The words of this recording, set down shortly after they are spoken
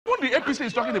APC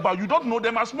is talking about, you don't know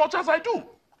them as much as I do.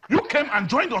 You came and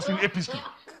joined us in APC.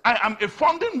 I am a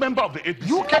founding member of the APC.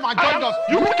 You came and joined us.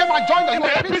 You came and joined us. In the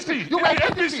APC. You were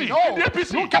APC. No. The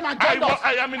APC. You came and joined us.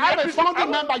 I'm a founding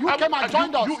member. You came and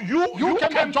joined us. You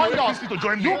came and joined us. You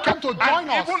came to join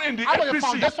us. Even in the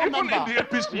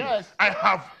APC, yes. I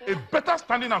have a better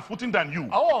standing and footing than you.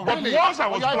 Oh, but really? once I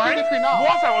was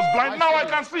blind, now I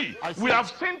can see. We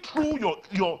have seen through your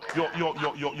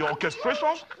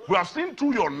orchestrations. We have seen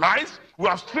through your lies. We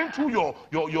have seen through your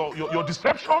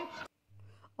deception.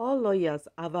 All lawyers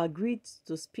have agreed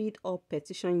to speed up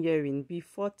petition hearing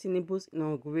before Tinubu's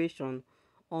inauguration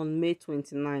on May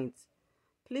 29th.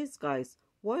 Please guys,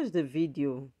 watch the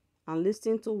video and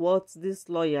listen to what these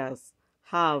lawyers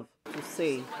have to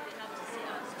say.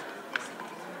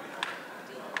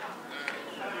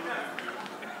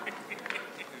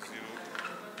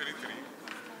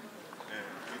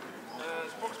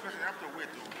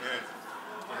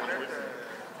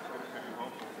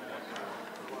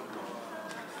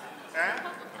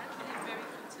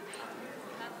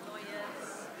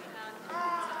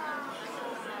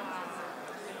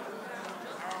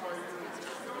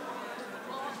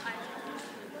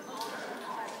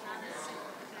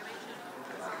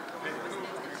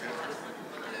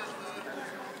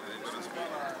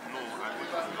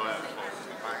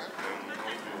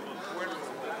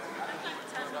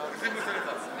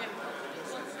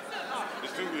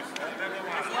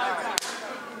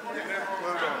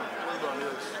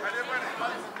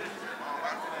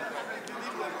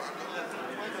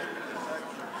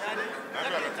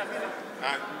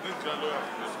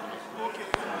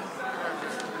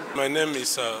 My name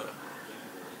is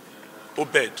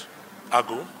Obed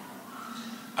Agu.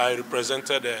 I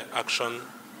represented the Action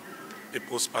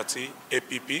People's Party,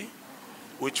 APP,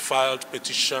 which filed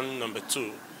petition number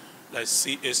 2, like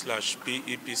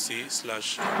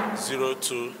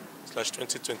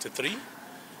CA/PEPC/02/2023.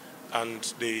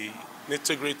 And the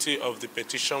nitty-gritty of the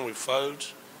petition we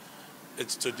filed,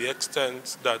 it's to the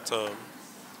extent that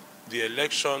the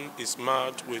election is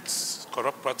marred with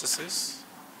corrupt practices.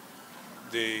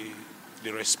 The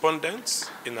respondents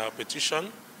in our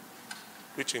petition,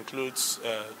 which includes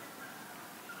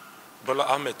Bola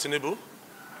Ahmed Tinubu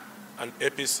and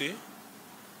APC,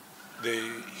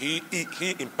 he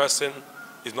in person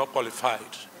is not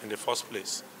qualified in the first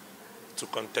place to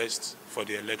contest for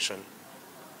the election.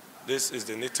 This is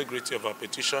the nitty-gritty of our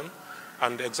petition,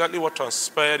 and exactly what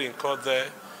transpired in court there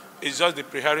is just the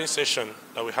pre-hearing session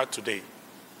that we had today.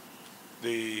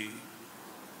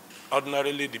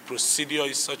 Ordinarily, the procedure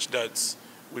is such that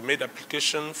we made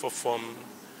application for Form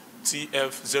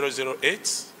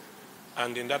TF-008,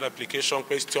 and in that application,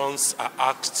 questions are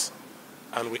asked,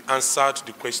 and we answered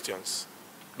the questions.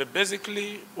 But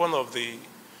basically, one of the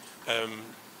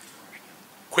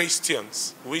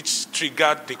questions which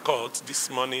triggered the court this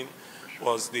morning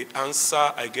was the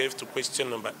answer I gave to question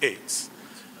number 8,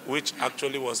 which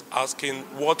actually was asking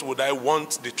what would I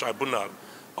want the tribunal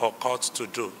or court to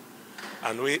do.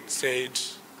 And we said,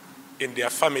 in the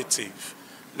affirmative,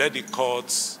 let the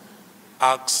courts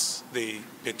ask the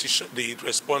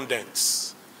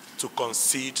respondents to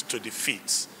concede to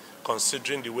defeat,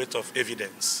 considering the weight of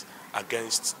evidence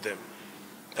against them.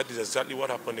 That is exactly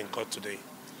what happened in court today.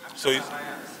 So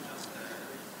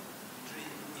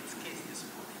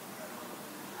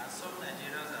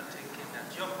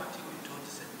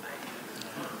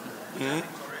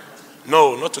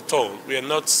no, not at all. We are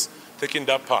not taking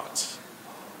that part.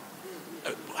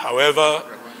 However,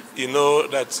 you know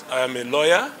that I am a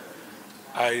lawyer.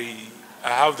 I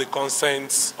have the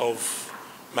consent of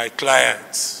my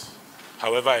clients,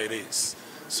 however it is.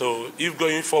 So if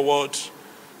going forward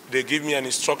they give me an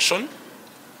instruction,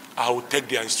 I will take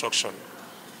their instruction.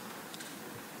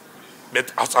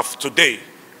 But as of today,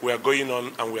 we are going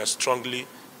on and we are strongly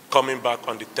coming back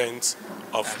on the 10th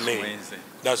of May. Wednesday.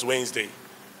 That's Wednesday,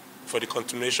 for the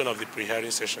continuation of the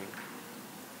pre-hearing session.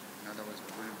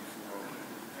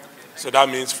 So that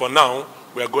means for now,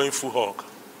 we are going full hog.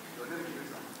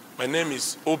 My name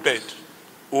is Obed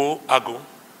O Agu.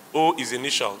 O is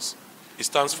initials. It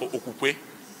stands for Okukwe.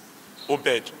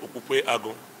 Obed Okukwe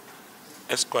Agu,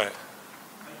 Esquire.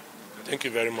 Thank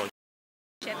you very much.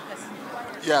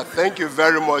 Yeah, thank you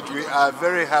very much. We are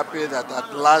very happy that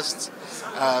at last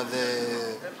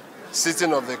the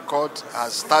sitting of the court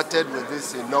has started with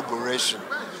this inauguration.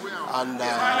 And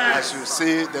as you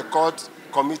see, the court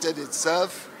committed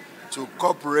itself to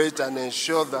cooperate and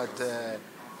ensure that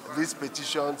these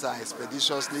petitions are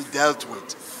expeditiously dealt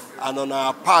with. And on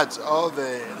our part, all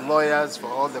the lawyers for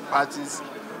all the parties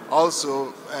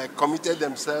also committed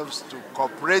themselves to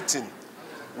cooperating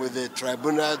with the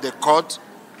tribunal, the court,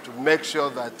 to make sure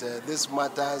that these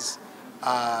matters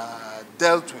are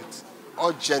dealt with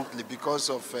urgently because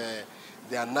of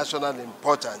their national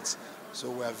importance. So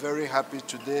we are very happy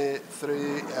today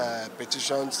 3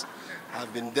 petitions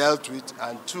have been dealt with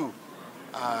and 2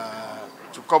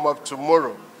 to come up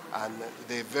tomorrow. And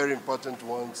the very important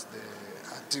ones, the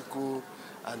Atiku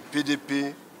and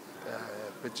PDP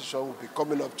petition will be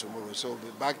coming up tomorrow. So we'll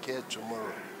be back here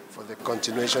tomorrow for the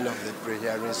continuation of the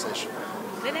pre-hearing session.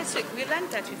 The next week, we learned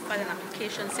that you filed an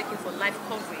application seeking for live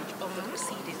coverage of the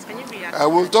proceedings. Can you react? I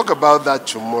will talk about that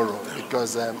tomorrow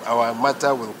because our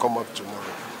matter will come up tomorrow.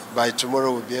 By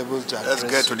tomorrow, we'll be able to address.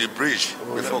 Let's get to the bridge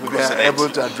before we'll crossing be able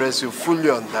to address you fully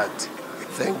on that.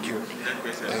 Thank you.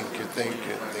 Thank you. Thank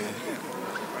you. Thank you.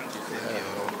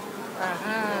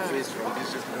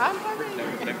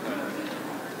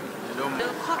 The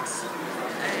court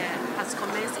has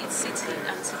commenced its sitting,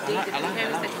 and today the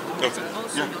hearing session and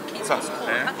also your case was called.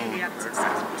 How can you react to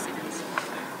such proceedings?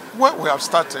 Well, we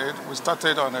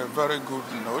started on a very good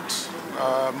note.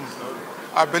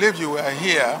 I believe you were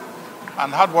here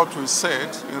and heard what we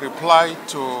said in reply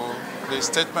to the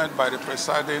statement by the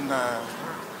presiding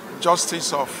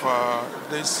justice of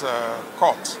this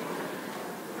court.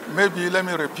 Maybe let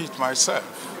me repeat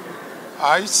myself.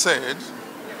 I said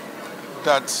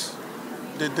that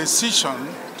the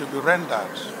decision to be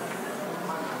rendered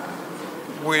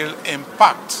will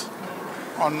impact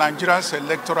on Nigeria's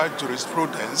electoral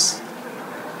jurisprudence,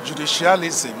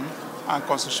 judicialism, and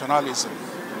constitutionalism.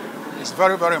 It's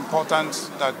very, very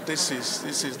important that this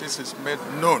is made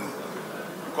known,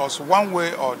 because one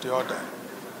way or the other,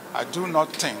 I do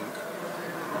not think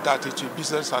that it will be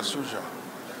business as usual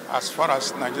as far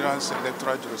as Nigeria's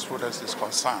electoral jurisprudence is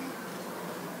concerned.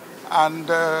 And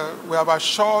we have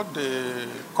assured the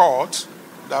court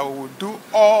that we will do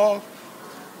all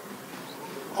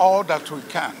that we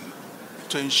can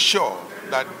to ensure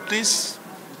that these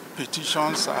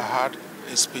petitions are heard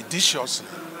expeditiously,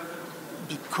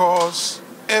 because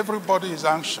everybody is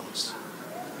anxious,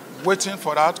 waiting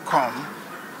for the outcome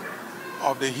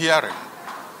of the hearing.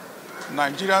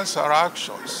 Nigerians are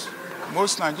anxious.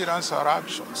 Most Nigerians are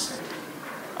anxious.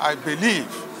 I believe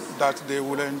that they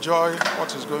will enjoy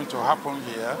what is going to happen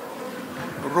here.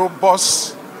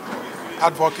 Robust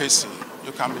advocacy,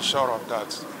 you can be sure of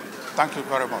that. Thank you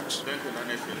very much. Thank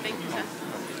you, sir.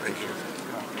 Thank you.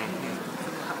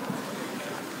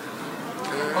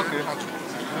 Okay.